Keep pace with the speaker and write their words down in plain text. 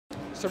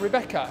So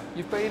Rebecca,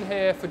 you've been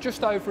here for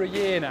just over a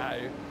year now.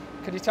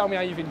 Can you tell me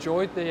how you've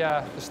enjoyed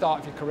the start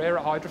of your career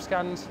at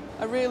Hydroscand?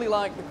 I really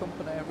like the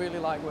company. I really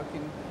like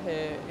working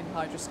here in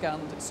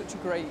Hydroscand. It's such a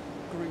great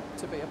group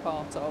to be a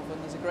part of,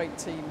 and there's a great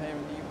team here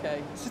in the UK.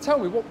 So tell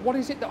me, what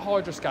is it that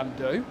Hydroscand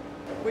do?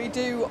 We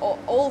do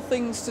all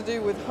things to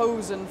do with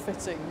hose and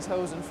fittings,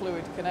 hose and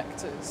fluid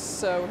connectors.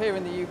 So here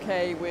in the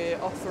UK we're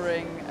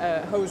offering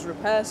a hose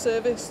repair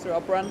service through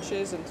our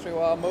branches and through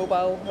our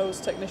mobile hose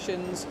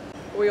technicians.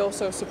 We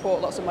also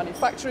support lots of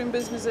manufacturing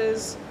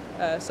businesses,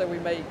 so we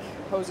make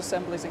hose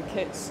assemblies and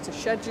kits to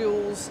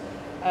schedules.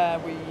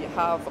 We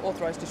have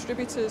authorised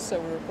distributors, so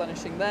we're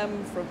replenishing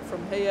them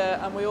from here,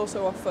 and we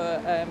also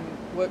offer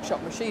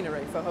workshop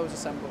machinery for hose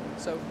assembly,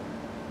 so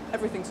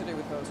everything to do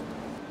with hose.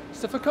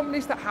 So for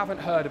companies that haven't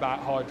heard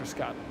about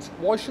Hydroscand,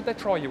 why should they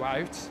try you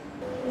out?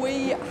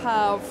 We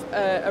have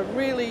a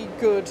really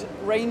good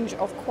range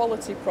of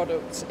quality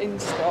products in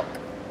stock.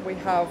 We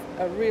have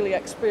a really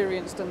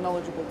experienced and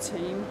knowledgeable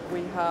team.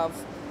 We have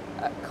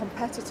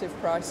competitive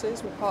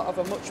prices. We're part of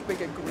a much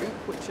bigger group,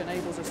 which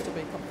enables us to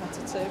be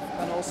competitive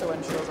and also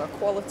ensures our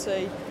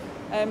quality.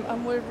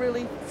 And we're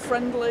really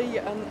friendly,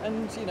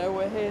 and you know,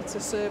 we're here to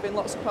serve in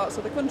lots of parts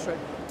of the country.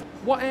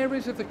 What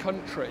areas of the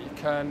country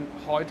can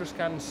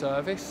Hydroscand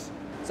service?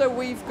 So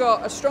we've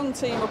got a strong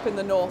team up in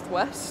the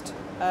northwest,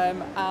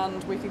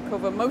 and we can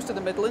cover most of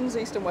the Midlands,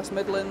 East and West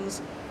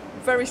Midlands.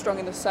 Very strong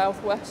in the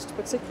southwest,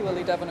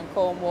 particularly Devon and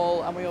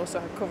Cornwall, and we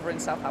also have cover in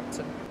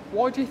Southampton.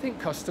 Why do you think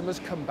customers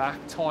come back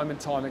time and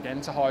time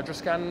again to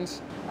Hydroscand?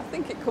 I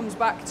think it comes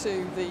back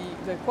to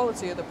the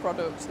quality of the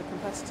products, the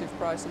competitive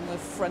price, and the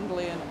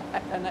friendly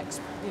and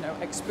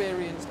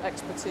experienced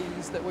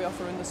expertise that we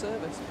offer in the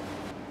service.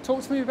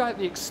 Talk to me about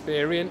the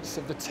experience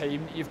of the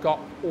team that you've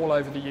got all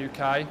over the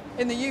UK.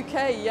 In the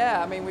UK,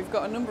 yeah, I mean, we've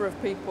got a number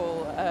of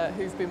people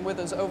who've been with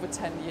us over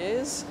 10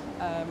 years,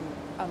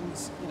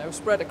 and you know,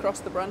 spread across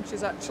the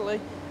branches actually.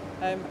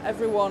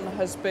 Everyone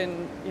has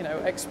been, you know,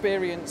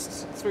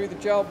 experienced through the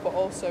job, but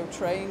also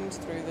trained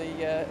through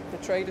the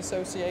trade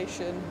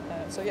association.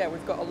 So yeah,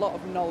 we've got a lot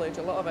of knowledge,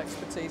 a lot of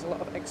expertise, a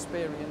lot of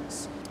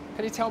experience.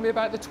 Can you tell me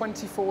about the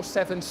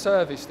 24/7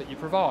 service that you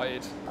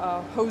provide?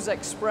 Our Hose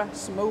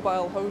Express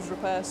mobile hose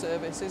repair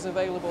service is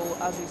available,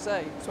 as you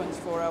say,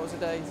 24 hours a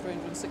day,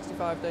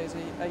 365 days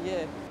a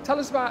year. Tell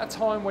us about a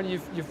time when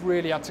you've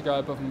really had to go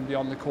above and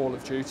beyond the call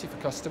of duty for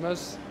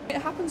customers.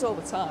 It happens all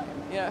the time.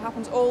 You know, it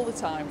happens all the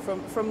time,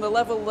 from the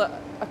level that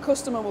a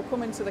customer will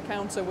come into the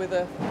counter with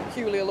a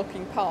peculiar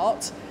looking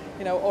part,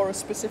 you know, or a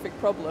specific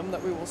problem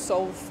that we will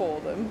solve for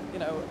them. You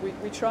know,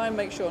 we try and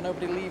make sure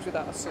nobody leaves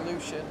without a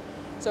solution.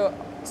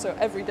 So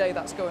every day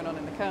that's going on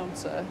in the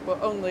counter,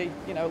 but only,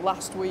 you know,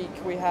 last week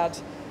we had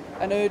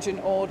an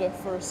urgent order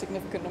for a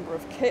significant number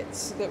of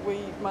kits that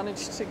we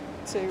managed to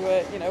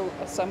you know,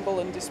 assemble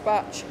and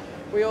dispatch.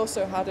 We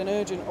also had an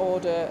urgent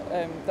order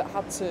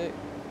that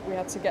we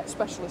had to get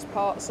specialist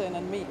parts in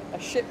and meet a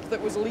ship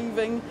that was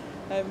leaving.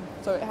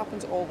 So it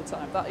happens all the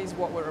time. That is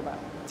what we're about.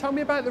 Tell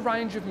me about the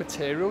range of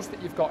materials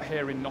that you've got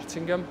here in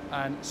Nottingham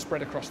and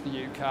spread across the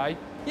UK.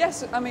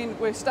 Yes, I mean,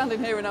 we're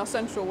standing here in our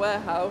central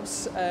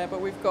warehouse, but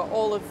we've got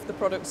all of the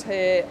products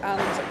here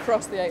and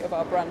across the 8 of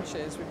our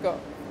branches. We've got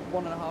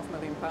 £1.5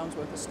 million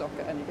worth of stock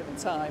at any given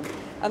time.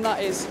 And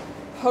that is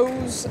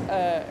hose,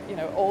 you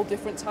know, all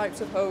different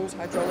types of hose,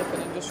 hydraulic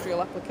and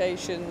industrial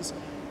applications,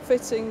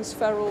 fittings,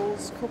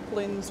 ferrules,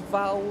 couplings,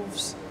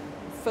 valves,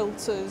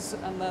 filters,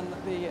 and then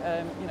the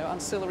you know,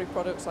 ancillary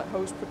products like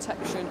hose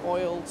protection,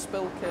 oil,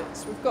 spill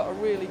kits. We've got a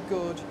really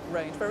good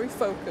range, very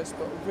focused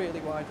but a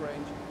really wide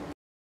range.